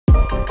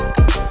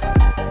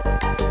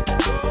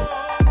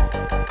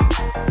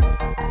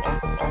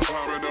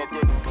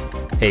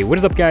Hey, what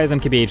is up guys? I'm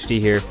KBHD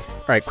here.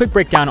 Alright, quick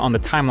breakdown on the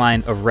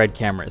timeline of RED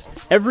cameras.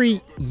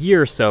 Every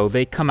year or so,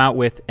 they come out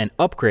with an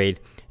upgrade,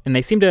 and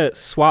they seem to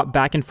swap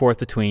back and forth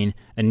between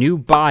a new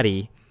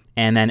body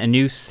and then a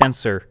new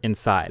sensor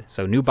inside.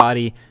 So new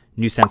body,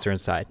 new sensor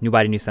inside. New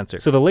body, new sensor.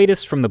 So the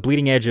latest from the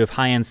bleeding edge of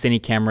high-end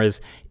cine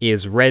cameras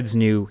is RED's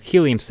new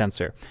Helium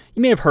Sensor.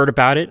 You may have heard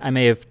about it. I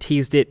may have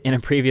teased it in a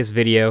previous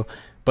video,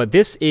 but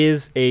this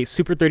is a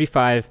Super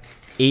 35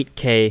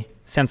 8K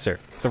sensor.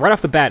 So right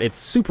off the bat, it's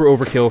super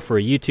overkill for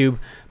YouTube,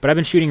 but I've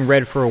been shooting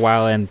RED for a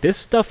while and this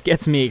stuff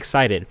gets me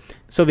excited.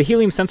 So the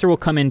Helium Sensor will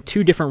come in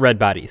two different RED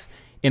bodies.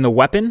 In the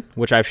weapon,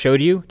 which I've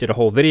showed you, did a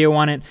whole video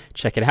on it,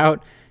 check it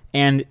out,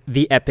 and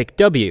the Epic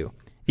W.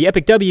 The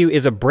Epic W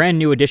is a brand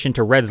new addition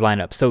to RED's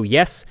lineup. So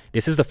yes,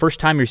 this is the first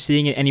time you're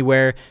seeing it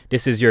anywhere.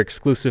 This is your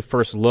exclusive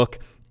first look.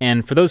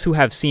 And for those who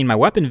have seen my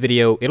weapon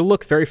video, it'll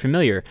look very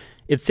familiar.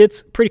 It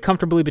sits pretty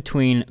comfortably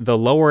between the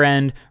lower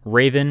end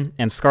Raven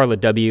and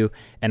Scarlet W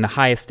and the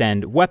highest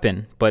end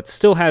weapon, but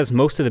still has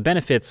most of the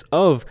benefits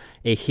of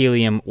a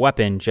Helium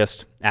weapon,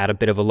 just at a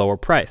bit of a lower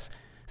price.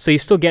 So you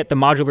still get the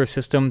modular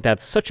system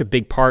that's such a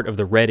big part of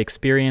the RED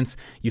experience.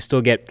 You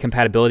still get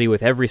compatibility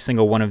with every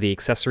single one of the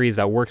accessories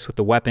that works with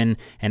the weapon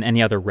and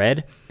any other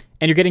RED.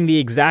 And you're getting the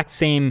exact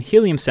same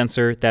Helium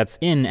sensor that's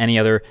in any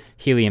other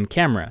Helium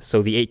camera.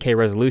 So the 8K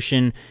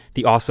resolution,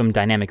 the awesome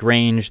dynamic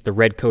range, the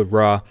RED code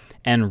RAW,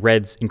 and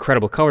RED's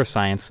incredible color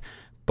science,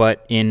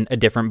 but in a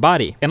different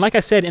body. And like I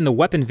said in the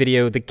weapon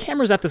video, the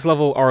cameras at this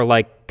level are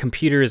like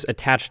computers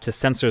attached to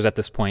sensors at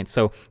this point.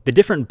 So the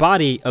different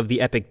body of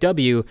the Epic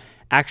W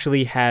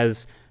actually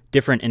has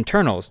different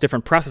internals,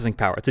 different processing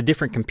power. It's a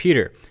different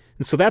computer.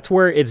 And so that's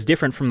where it's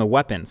different from the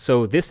weapon.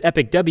 So this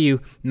Epic W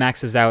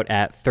maxes out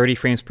at 30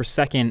 frames per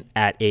second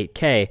at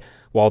 8K,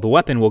 while the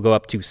weapon will go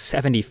up to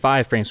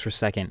 75 frames per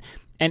second.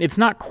 And it's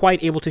not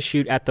quite able to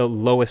shoot at the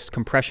lowest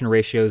compression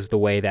ratios the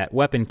way that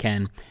weapon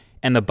can.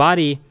 And the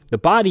body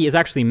is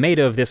actually made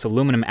of this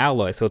aluminum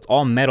alloy, so it's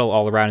all metal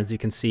all around, as you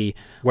can see,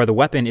 where the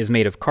weapon is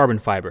made of carbon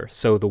fiber.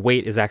 So the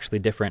weight is actually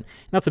different.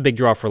 And that's a big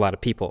draw for a lot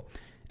of people.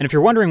 And if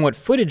you're wondering what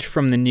footage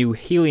from the new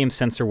Helium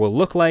sensor will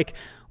look like,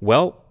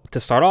 well, to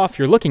start off,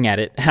 you're looking at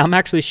it. I'm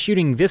actually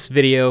shooting this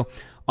video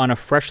on a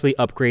freshly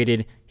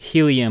upgraded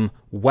Helium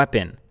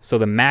weapon. So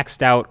the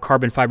maxed out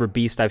carbon fiber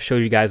beast I've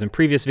showed you guys in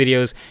previous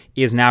videos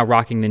is now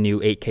rocking the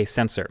new 8K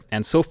sensor.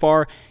 And so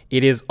far,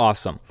 it is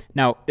awesome.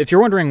 Now, if you're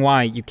wondering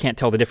why you can't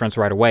tell the difference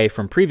right away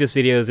from previous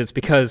videos, it's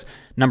because,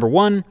 number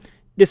one,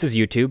 this is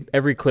YouTube.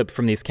 Every clip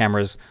from these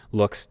cameras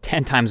looks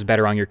 10 times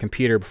better on your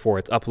computer before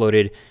it's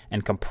uploaded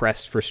and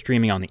compressed for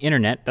streaming on the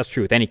internet. That's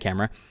true with any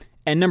camera.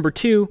 And number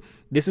two,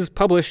 this is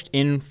published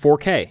in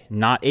 4K,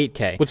 not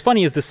 8K. What's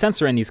funny is the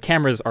sensor in these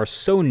cameras are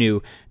so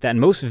new that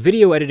most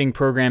video editing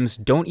programs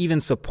don't even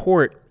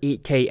support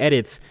 8K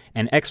edits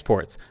and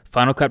exports.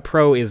 Final Cut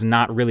Pro is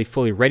not really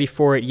fully ready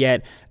for it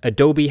yet.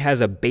 Adobe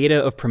has a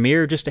beta of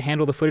Premiere just to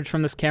handle the footage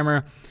from this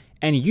camera.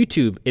 And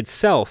YouTube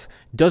itself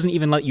doesn't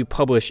even let you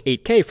publish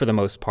 8K for the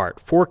most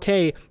part.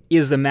 4K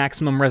is the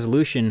maximum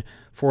resolution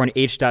for an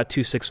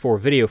H.264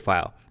 video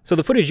file. So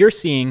the footage you're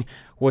seeing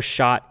was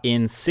shot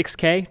in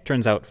 6K.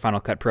 Turns out Final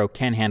Cut Pro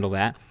can handle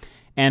that.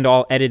 And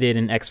all edited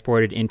and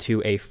exported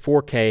into a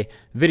 4K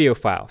video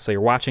file. So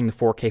you're watching the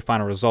 4K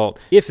final result.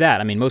 If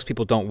that, I mean, most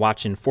people don't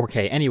watch in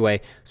 4K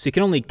anyway, so you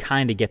can only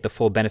kind of get the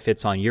full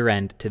benefits on your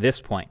end to this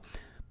point.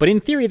 But in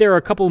theory, there are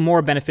a couple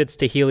more benefits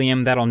to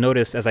Helium that I'll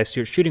notice as I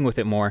start shooting with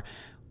it more.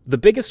 The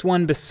biggest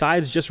one,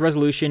 besides just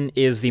resolution,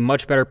 is the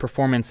much better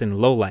performance in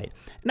low light.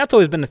 And that's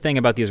always been the thing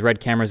about these RED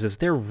cameras, is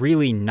they're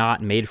really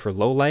not made for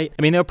low light.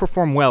 I mean, they'll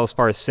perform well as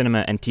far as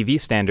cinema and TV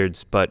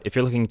standards, but if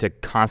you're looking to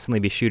constantly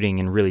be shooting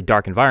in really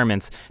dark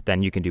environments,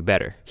 then you can do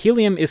better.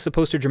 Helium is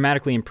supposed to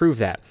dramatically improve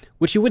that,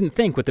 which you wouldn't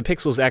think with the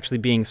pixels actually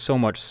being so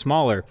much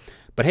smaller.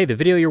 But hey, the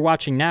video you're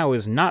watching now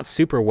is not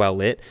super well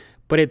lit,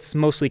 but it's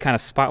mostly kind of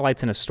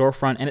spotlights in a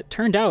storefront, and it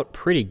turned out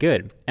pretty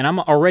good. And I'm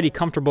already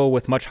comfortable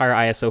with much higher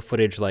ISO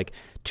footage like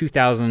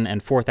 2000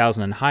 and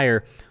 4000 and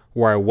higher,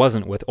 where I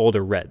wasn't with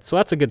older RED. So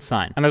that's a good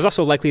sign. And there's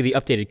also likely the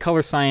updated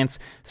color science,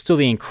 still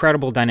the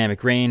incredible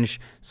dynamic range.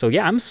 So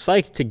yeah, I'm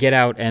psyched to get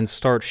out and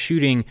start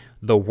shooting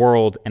the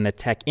world and the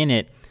tech in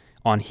it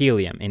on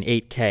Helium in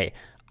 8K.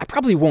 I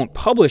probably won't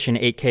publish in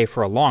 8K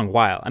for a long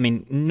while. I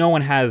mean, no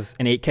one has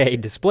an 8K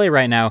display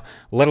right now,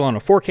 let alone a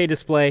 4K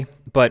display,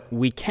 but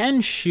we can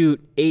shoot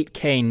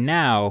 8K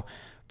now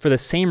for the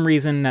same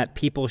reason that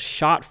people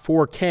shot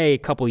 4K a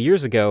couple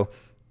years ago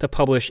to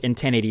publish in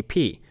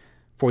 1080p.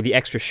 For the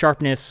extra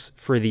sharpness,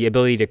 for the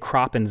ability to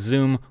crop and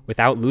zoom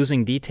without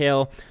losing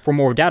detail, for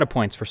more data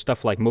points for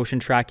stuff like motion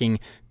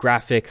tracking,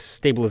 graphics,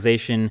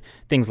 stabilization,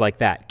 things like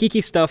that.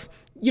 Geeky stuff,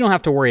 you don't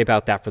have to worry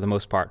about that for the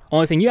most part.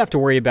 Only thing you have to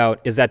worry about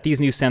is that these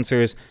new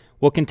sensors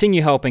will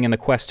continue helping in the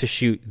quest to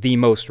shoot the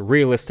most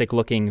realistic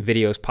looking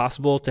videos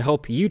possible to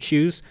help you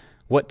choose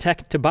what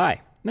tech to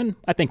buy. And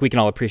I think we can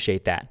all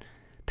appreciate that.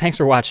 Thanks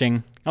for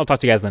watching. I'll talk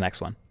to you guys in the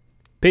next one.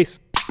 Peace.